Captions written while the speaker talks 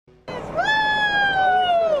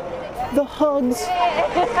The hugs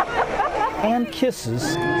and kisses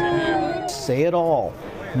say it all.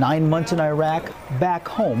 9 months in Iraq, back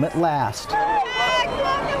home at last.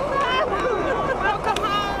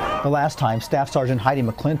 The last time Staff Sergeant Heidi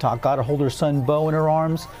McClintock got to hold her son Bo in her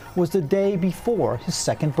arms was the day before his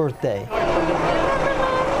second birthday.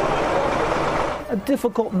 A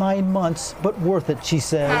difficult 9 months, but worth it, she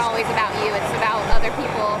says. It's not always about you, it's about other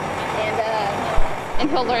people. And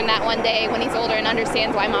he'll learn that one day when he's older and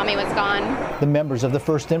understands why mommy was gone. The members of the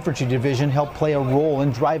 1st Infantry Division helped play a role in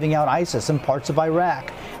driving out ISIS in parts of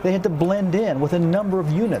Iraq. They had to blend in with a number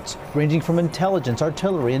of units, ranging from intelligence,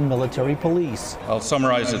 artillery, and military police. I'll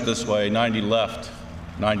summarize it this way: 90 left,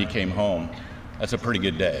 90 came home. That's a pretty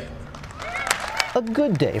good day. A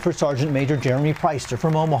good day for Sergeant Major Jeremy Preister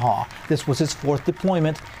from Omaha. This was his 4th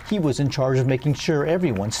deployment. He was in charge of making sure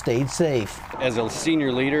everyone stayed safe. As a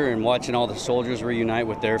senior leader and watching all the soldiers reunite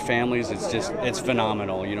with their families, it's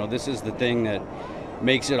phenomenal. You know, this is the thing that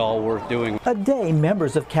makes it all worth doing. A day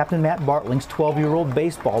members of Captain Matt Bartling's 12-year-old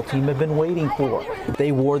baseball team have been waiting for.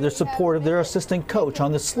 They wore their support of their assistant coach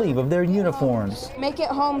on the sleeve of their uniforms. Make it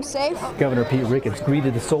home safe. Governor Pete Ricketts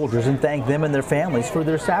greeted the soldiers and thanked them and their families for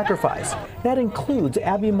their sacrifice. That includes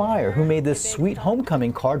Abby Meyer, who made this sweet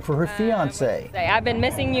homecoming card for her fiancé. I've been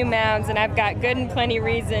missing you, Mounds, and I've got good and plenty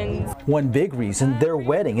reasons. One big reason, their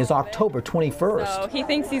wedding is October 21st. So he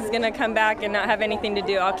thinks he's going to come back and not have anything to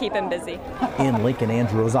do. I'll keep him busy. In Lincoln,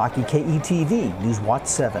 Andrew Ozaki, KETV News Watch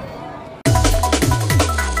 7.